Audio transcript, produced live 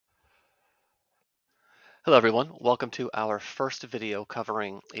Hello everyone, welcome to our first video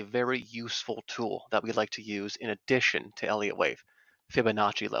covering a very useful tool that we like to use in addition to Elliott wave,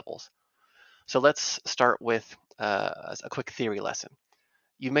 Fibonacci levels. So let's start with a quick theory lesson.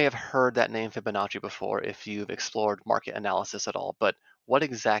 You may have heard that name Fibonacci before if you've explored market analysis at all, but what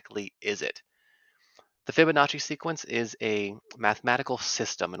exactly is it? The Fibonacci sequence is a mathematical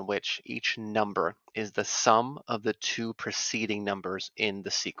system in which each number is the sum of the two preceding numbers in the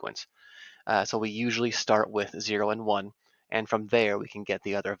sequence. So we usually start with 0 and 1, and from there we can get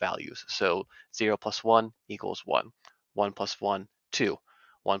the other values. So 0 plus 1 equals 1, 1 plus 1, 2,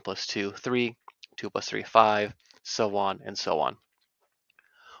 1 plus 2, 3, 2 plus 3, 5, so on and so on.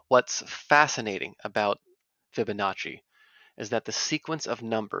 What's fascinating about Fibonacci is that the sequence of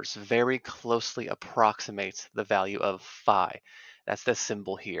numbers very closely approximates the value of phi. That's the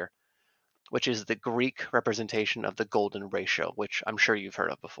symbol here, which is the Greek representation of the golden ratio, which I'm sure you've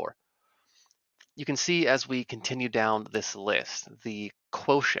heard of before. You can see as we continue down this list, the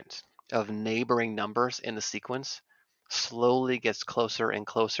quotient of neighboring numbers in the sequence slowly gets closer and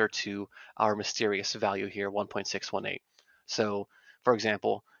closer to our mysterious value here, 1.618. So, for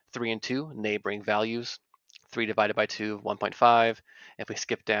example, 3 and 2, neighboring values. 3 divided by 2, 1.5. If we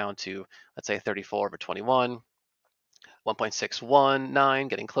skip down to, let's say, 34 over 21, 1.619,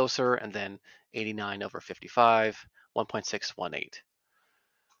 getting closer, and then 89 over 55, 1.618.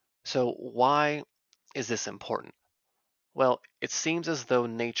 So why is this important? Well, it seems as though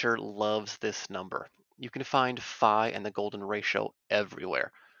nature loves this number. You can find phi and the golden ratio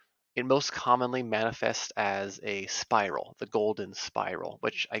everywhere. It most commonly manifests as a spiral, the golden spiral,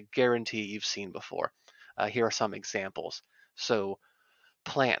 which I guarantee you've seen before. Here are some examples. So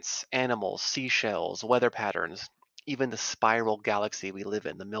plants, animals, seashells, weather patterns, even the spiral galaxy we live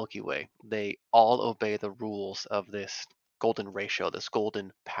in, the Milky Way, they all obey the rules of this golden ratio, this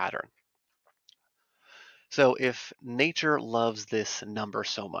golden pattern. So if nature loves this number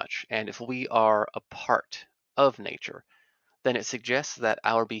so much, and if we are a part of nature, then it suggests that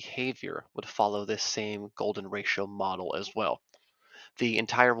our behavior would follow this same golden ratio model as well. The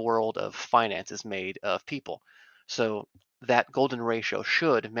entire world of finance is made of people. So that golden ratio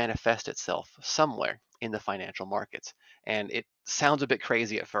should manifest itself somewhere in the financial markets. And it sounds a bit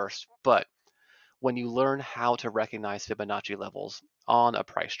crazy at first, but when you learn how to recognize Fibonacci levels on a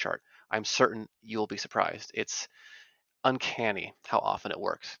price chart, I'm certain you'll be surprised. It's uncanny how often it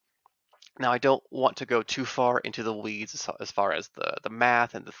works. Now, I don't want to go too far into the weeds as far as the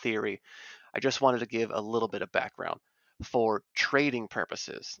math and the theory. I just wanted to give a little bit of background. For trading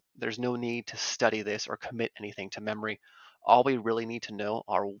purposes, there's no need to study this or commit anything to memory. All we really need to know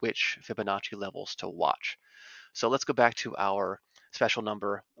are which Fibonacci levels to watch. So let's go back to our special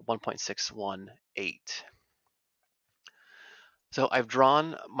number 1.618. So I've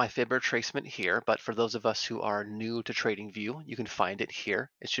drawn my fib retracement here, but for those of us who are new to TradingView, you can find it here.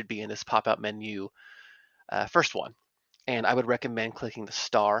 It should be in this pop-out menu, first one. And I would recommend clicking the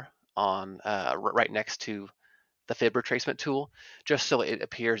star on right next to the fib retracement tool, just so it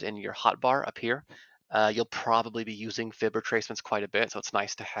appears in your hotbar up here. You'll probably be using fib retracements quite a bit, so it's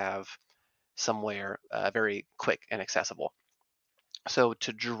nice to have somewhere very quick and accessible. So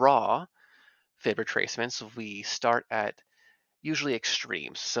to draw fib retracements, we start at usually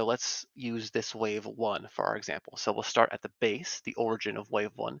extremes. So let's use this wave 1 for our example. So we'll start at the base, the origin of wave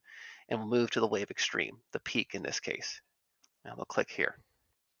 1, and we'll move to the wave extreme, the peak in this case. Now we'll click here.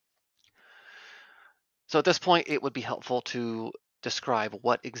 So at this point, it would be helpful to describe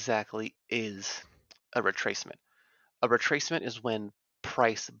what exactly is a retracement. A retracement is when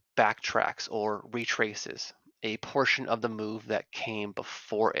price backtracks or retraces a portion of the move that came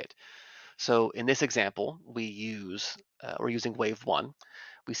before it. So in this example, we're using wave 1.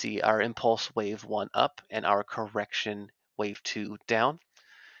 We see our impulse wave 1 up and our correction wave 2 down.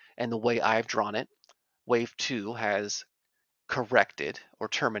 And the way I've drawn it, wave 2 has corrected or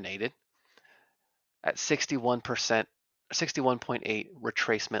terminated at 61%, 61.8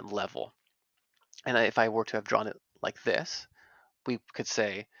 retracement level. And if I were to have drawn it like this, we could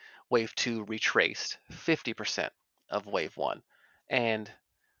say wave 2 retraced 50% of wave 1. And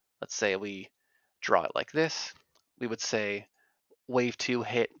let's say we draw it like this, we would say wave 2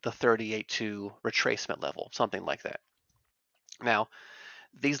 hit the 38.2 retracement level, something like that. Now,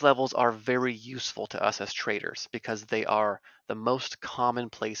 these levels are very useful to us as traders because they are the most common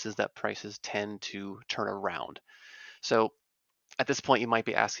places that prices tend to turn around. So at this point, you might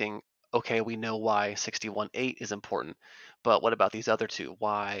be asking, okay, we know why 61.8 is important, but what about these other two?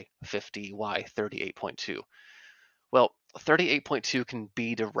 Why 50, why 38.2? Well, 38.2 can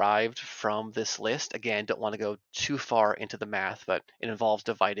be derived from this list. Again, don't want to go too far into the math, but it involves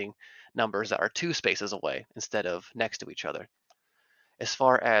dividing numbers that are 2 spaces away instead of next to each other. As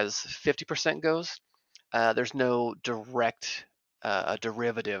far as 50% goes, there's no direct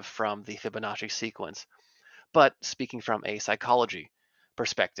derivative from the Fibonacci sequence. But speaking from a psychology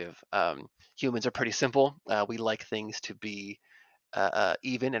perspective, humans are pretty simple. We like things to be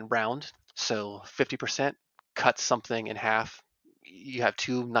even and round. So 50% cuts something in half. You have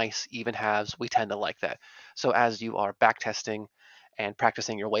 2 nice even halves. We tend to like that. So as you are backtesting and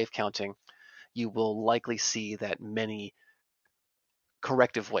practicing your wave counting, you will likely see that many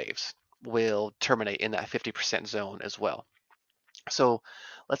corrective waves will terminate in that 50% zone as well. So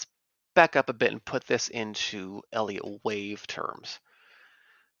let's back up a bit and put this into Elliott wave terms.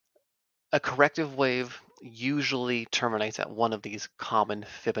 A corrective wave usually terminates at one of these common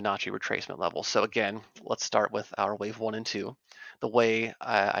Fibonacci retracement levels. So again, let's start with our wave 1 and 2. The way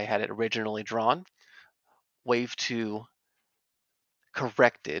I had it originally drawn, wave 2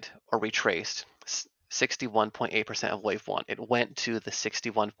 corrected or retraced 61.8% of wave 1. It went to the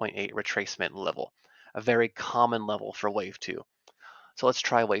 61.8 retracement level, a very common level for wave 2. So let's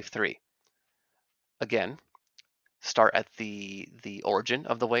try wave 3. Again, start at the origin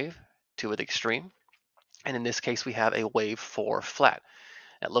of the wave to the extreme. And in this case, we have a wave 4 flat.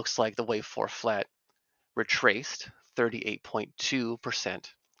 It looks like the wave 4 flat retraced 38.2%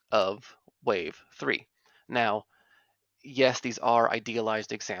 of wave 3. Now, yes, these are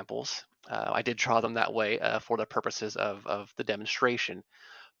idealized examples. I did draw them that way for the purposes of the demonstration,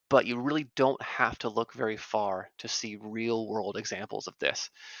 but you really don't have to look very far to see real world examples of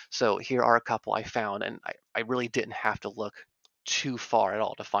this. So here are a couple I found, and I really didn't have to look too far at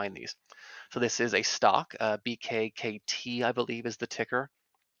all to find these. So this is a stock, BKKT, I believe is the ticker.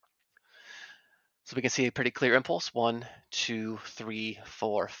 So we can see a pretty clear impulse, 1, 2, 3,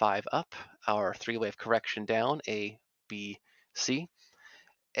 4, 5 up, our 3-wave correction down, A, B, C.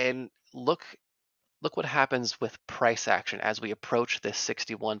 And look what happens with price action as we approach this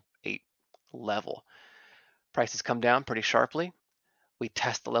 61.8 level. Prices come down pretty sharply. We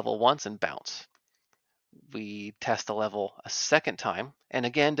test the level once and bounce. We test the level a second time, and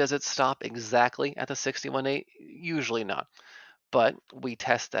again, does it stop exactly at the 61.8? Usually not. But we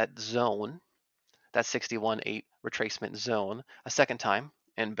test that zone, that 61.8 retracement zone, a second time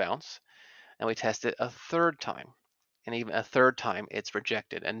and bounce, and we test it a third time. And even a third time, it's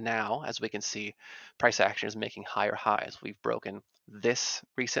rejected. And now, as we can see, price action is making higher highs. We've broken this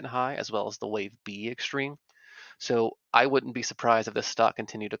recent high as well as the wave B extreme. So I wouldn't be surprised if this stock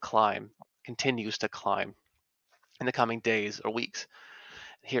continues to climb in the coming days or weeks.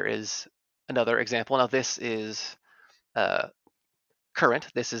 Here is another example. Now this is current.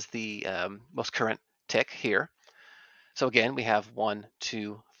 This is the most current tick here. So again, we have 1,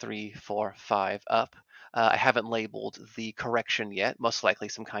 2, 3, 4, 5 up. I haven't labeled the correction yet, most likely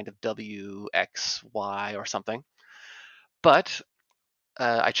some kind of W, X, Y or something. But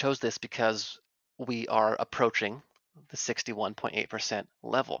I chose this because we are approaching the 61.8%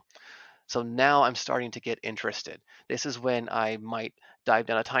 level. So now I'm starting to get interested. This is when I might dive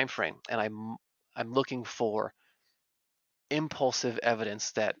down a time frame, and I'm looking for impulsive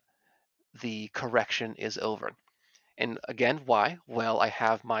evidence that the correction is over. And again, why? Well, I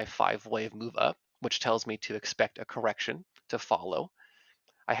have my 5-wave move up, which tells me to expect a correction to follow.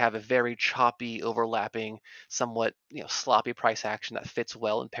 I have a very choppy, overlapping, somewhat sloppy price action that fits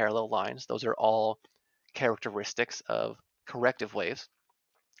well in parallel lines. Those are all characteristics of corrective waves.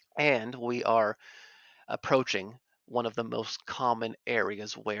 And we are approaching one of the most common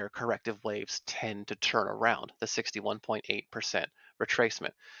areas where corrective waves tend to turn around, the 61.8%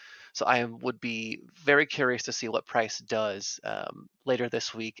 retracement. So I would be very curious to see what price does later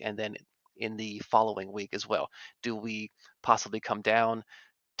this week and then in the following week as well. Do we possibly come down,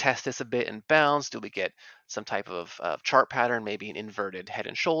 test this a bit and bounce? Do we get some type of chart pattern, maybe an inverted head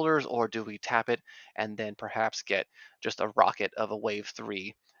and shoulders, or do we tap it and then perhaps get just a rocket of a wave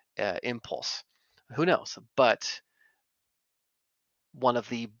 3 impulse? Who knows? But one of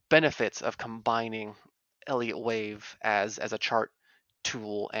the benefits of combining Elliott wave as a chart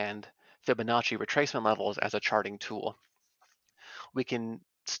tool and Fibonacci retracement levels as a charting tool, we can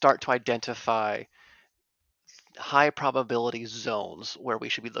start to identify high probability zones where we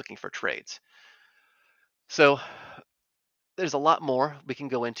should be looking for trades. So there's a lot more we can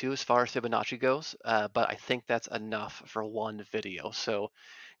go into as far as Fibonacci goes, but I think that's enough for one video. So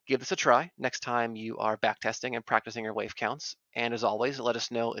give this a try next time you are backtesting and practicing your wave counts. And as always, let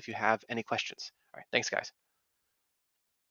us know if you have any questions. All right, thanks guys.